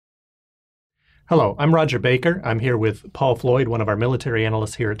Hello, I'm Rodger Baker. I'm here with Paul Floyd, one of our military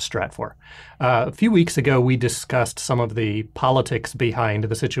analysts here at Stratfor. A few weeks ago, we discussed some of the politics behind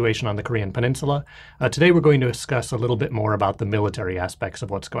the situation on the Korean Peninsula. Today, we're going to discuss a little bit more about the military aspects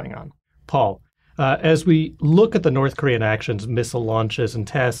of what's going on. Paul, as we look at the North Korean actions, missile launches and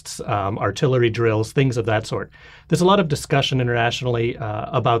tests, artillery drills, things of that sort, there's a lot of discussion internationally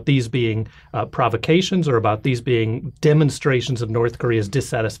about these being provocations or about these being demonstrations of North Korea's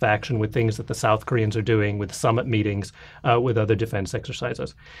dissatisfaction with things that the South Koreans are doing, with summit meetings, with other defense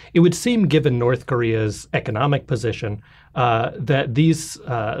exercises. It would seem, given North Korea's economic position, that these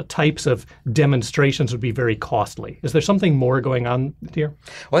types of demonstrations would be very costly. Is there something more going on here?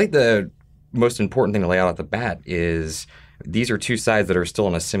 Well, I think the most important thing to lay out at the bat is these are two sides that are still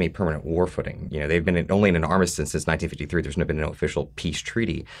on a semi-permanent war footing. You know, they've been only in an armistice since 1953. There's been no official peace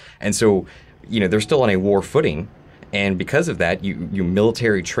treaty. And so, they're still on a war footing. And because of that, you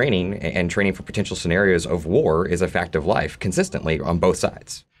military training and training for potential scenarios of war is a fact of life consistently on both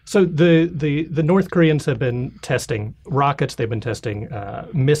sides. So the North Koreans have been testing rockets, they've been testing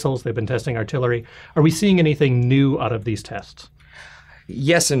missiles, they've been testing artillery. Are we seeing anything new out of these tests?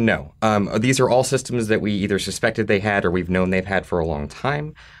 Yes and no. These are all systems that we either suspected they had or we've known they've had for a long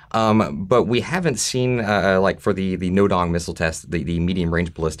time. But we haven't seen, like for the No-Dong missile test, the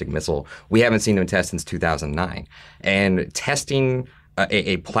medium-range ballistic missile, we haven't seen them test since 2009. And testing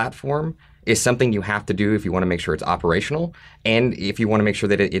a platform is something you have to do if you want to make sure it's operational and if you want to make sure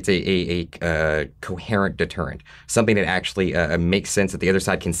that it's a coherent deterrent, something that actually makes sense that the other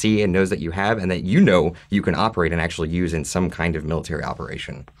side can see and knows that you have and that you can operate and actually use in some kind of military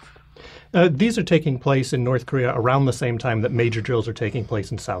operation. These are taking place in North Korea around the same time that major drills are taking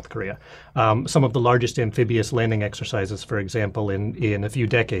place in South Korea. Some of the largest amphibious landing exercises, for example, in a few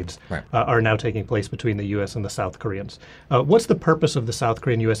decades, Right. Are now taking place between the U.S. and the South Koreans. What's the purpose of the South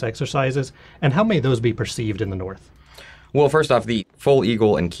Korean-U.S. exercises, and how may those be perceived in the North? Well, first off, the Full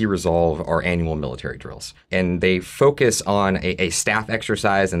Eagle and Key Resolve are annual military drills, and they focus on a staff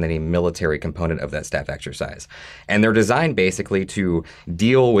exercise and then a military component of that staff exercise. And they're designed basically to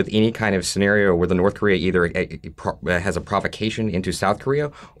deal with any kind of scenario where the North Korea either has a provocation into South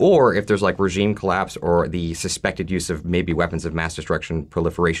Korea, or if there's like regime collapse or the suspected use of maybe weapons of mass destruction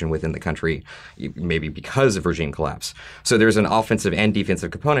proliferation within the country, maybe because of regime collapse. So there's an offensive and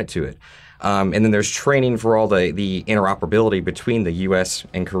defensive component to it. And then there's training for all the interoperability between the U.S.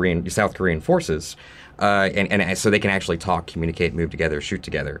 and South Korean forces. And so they can actually talk, communicate, move together, shoot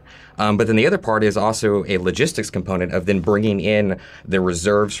together. But then the other part is also a logistics component of then bringing in the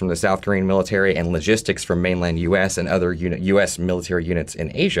reserves from the South Korean military and logistics from mainland U.S. and other U.S. military units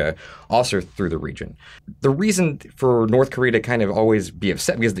in Asia, also through the region. The reason for North Korea to kind of always be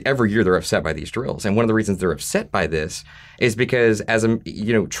upset, because every year they're upset by these drills, and one of the reasons they're upset by this is because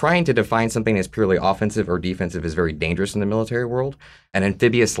trying to define something as purely offensive or defensive is very dangerous in the military world. An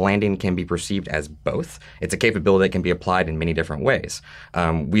amphibious landing can be perceived as both. It's a capability that can be applied in many different ways.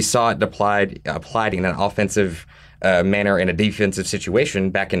 We saw it applied in an offensive manner in a defensive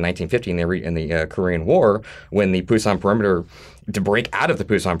situation back in 1950 in the Korean War, when the Pusan perimeter, to break out of the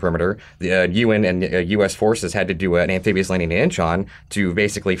Pusan perimeter, the UN and U.S. forces had to do an amphibious landing in Incheon to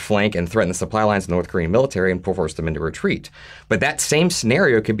basically flank and threaten the supply lines of the North Korean military and force them into retreat. But that same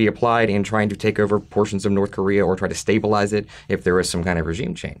scenario could be applied in trying to take over portions of North Korea or try to stabilize it if there was some kind of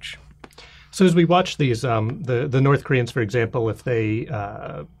regime change. So as we watch these, the North Koreans, for example, if they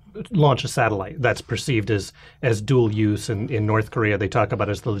launch a satellite that's perceived as dual use in North Korea, they talk about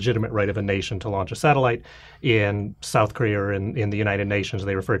it as the legitimate right of a nation to launch a satellite. In South Korea or in the United Nations,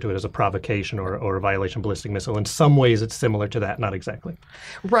 they refer to it as a provocation or a violation of ballistic missile. In some ways, it's similar to that, not exactly.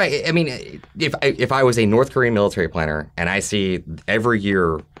 Right. I mean, if I was a North Korean military planner and I see every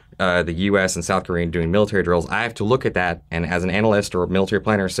year the U.S. and South Korea doing military drills, I have to look at that and as an analyst or a military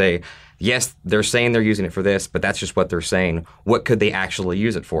planner say, yes, they're saying they're using it for this, but that's just what they're saying. What could they actually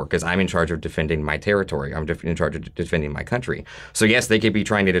use it for? Because I'm in charge of defending my territory. I'm in charge of defending my country. So yes, they could be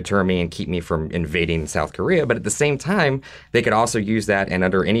trying to deter me and keep me from invading South Korea, but at the same time, they could also use that and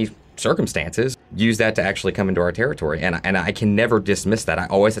under any circumstances, use that to actually come into our territory. And I can never dismiss that. I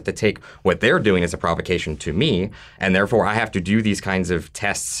always have to take what they're doing as a provocation to me, and therefore I have to do these kinds of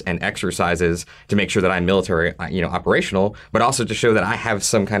tests and exercises to make sure that I'm military, operational, but also to show that I have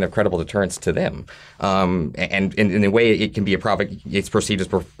some kind of credible deterrence to them. And in a way, it can be it's perceived as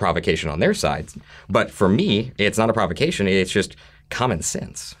provocation on their side. But for me, it's not a provocation. It's just common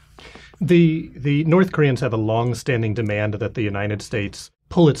sense. The North Koreans have a long-standing demand that the United States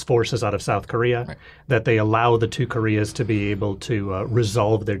pull its forces out of South Korea, right, that they allow the two Koreas to be able to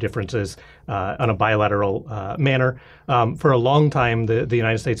resolve their differences on a bilateral manner. For a long time, the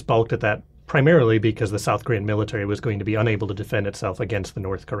United States balked at that primarily because the South Korean military was going to be unable to defend itself against the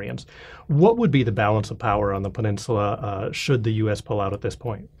North Koreans. What would be the balance of power on the peninsula should the U.S. pull out at this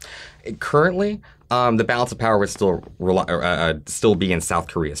point? Currently, the balance of power would still be in South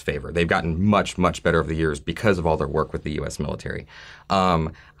Korea's favor. They've gotten much, much better over the years because of all their work with the U.S. military.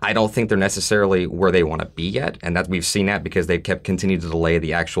 I don't think they're necessarily where they want to be yet, and that we've seen that because they've continued to delay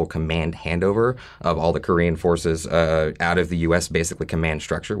the actual command handover of all the Korean forces out of the U.S. basically command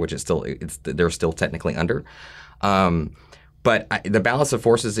structure, which is they're still technically under. But the balance of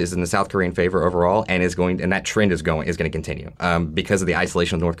forces is in the South Korean favor overall, and that trend is going to continue because of the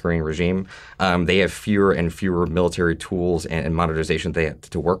isolation of the North Korean regime. They have fewer and fewer military tools and modernization they have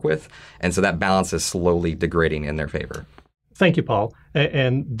to work with, and so that balance is slowly degrading in their favor. Thank you, Paul.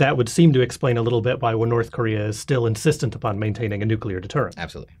 And that would seem to explain a little bit why North Korea is still insistent upon maintaining a nuclear deterrent.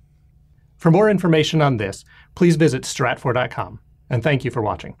 Absolutely. For more information on this, please visit stratfor.com. And thank you for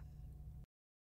watching.